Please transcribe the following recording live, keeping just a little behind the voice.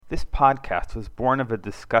This podcast was born of a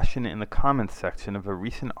discussion in the comments section of a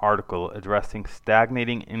recent article addressing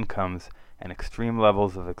stagnating incomes and extreme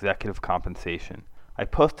levels of executive compensation. I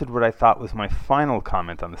posted what I thought was my final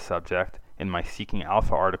comment on the subject in my Seeking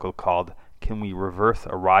Alpha article called "Can We Reverse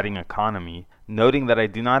a Rotting Economy?", noting that I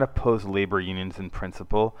do not oppose labor unions in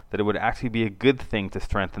principle, that it would actually be a good thing to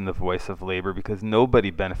strengthen the voice of labor because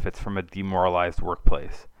nobody benefits from a demoralized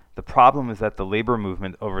workplace. The problem is that the labor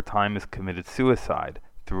movement over time has committed suicide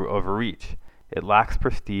through overreach. It lacks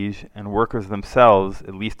prestige, and workers themselves,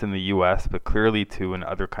 at least in the US, but clearly too in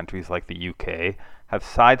other countries like the UK, have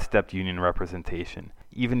sidestepped union representation.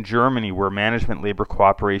 Even Germany, where management labor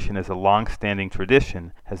cooperation is a long-standing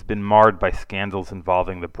tradition, has been marred by scandals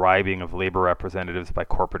involving the bribing of labor representatives by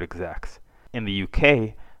corporate execs. In the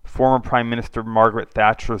UK, former Prime Minister Margaret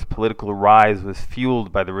Thatcher's political rise was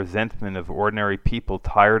fueled by the resentment of ordinary people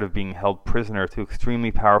tired of being held prisoner to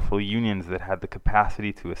extremely powerful unions that had the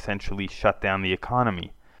capacity to essentially shut down the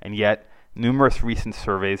economy. And yet, numerous recent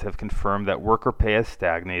surveys have confirmed that worker pay has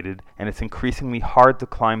stagnated, and it's increasingly hard to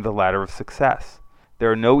climb the ladder of success.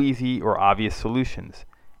 There are no easy or obvious solutions.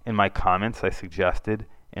 In my comments, I suggested,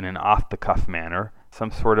 in an off-the-cuff manner, some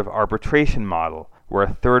sort of arbitration model, where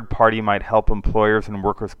a third party might help employers and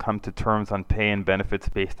workers come to terms on pay and benefits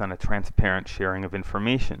based on a transparent sharing of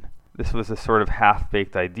information. This was a sort of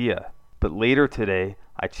half-baked idea. But later today,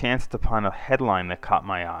 I chanced upon a headline that caught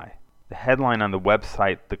my eye. The headline on the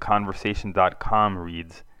website theconversation.com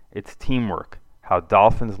reads, "It's Teamwork, How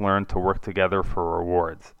Dolphins Learn to Work Together for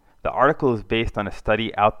Rewards." The article is based on a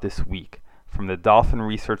study out this week from the Dolphin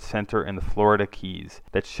Research Center in the Florida Keys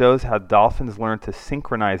that shows how dolphins learn to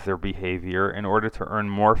synchronize their behavior in order to earn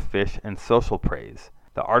more fish and social praise.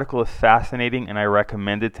 The article is fascinating, and I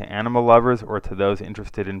recommend it to animal lovers or to those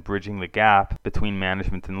interested in bridging the gap between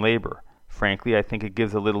management and labor. Frankly, I think it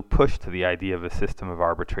gives a little push to the idea of a system of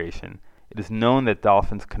arbitration. It is known that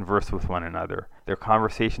dolphins converse with one another. Their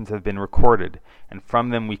conversations have been recorded, and from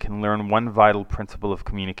them we can learn one vital principle of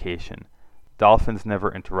communication. Dolphins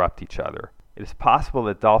never interrupt each other. It is possible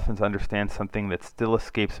that dolphins understand something that still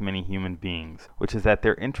escapes many human beings, which is that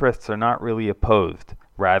their interests are not really opposed.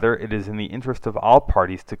 Rather, it is in the interest of all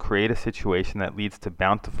parties to create a situation that leads to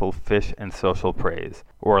bountiful fish and social praise,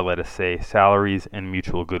 or let us say, salaries and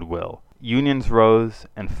mutual goodwill. Unions rose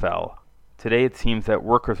and fell. Today it seems that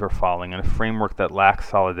workers are falling in a framework that lacks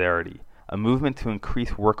solidarity. A movement to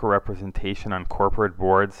increase worker representation on corporate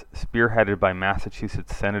boards, spearheaded by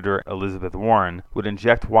Massachusetts Senator Elizabeth Warren, would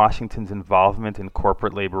inject Washington's involvement in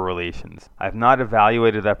corporate labor relations. I have not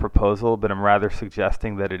evaluated that proposal, but am rather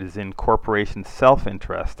suggesting that it is in corporations'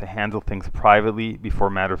 self-interest to handle things privately before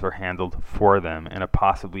matters are handled for them in a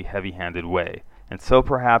possibly heavy-handed way. And so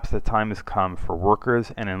perhaps the time has come for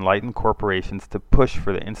workers and enlightened corporations to push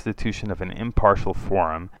for the institution of an impartial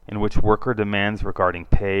forum in which worker demands regarding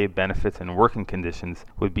pay, benefits, and working conditions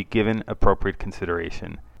would be given appropriate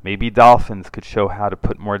consideration. Maybe dolphins could show how to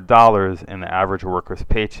put more dollars in the average worker's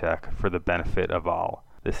paycheck for the benefit of all.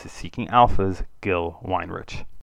 This is Seeking Alpha's Gil Weinrich.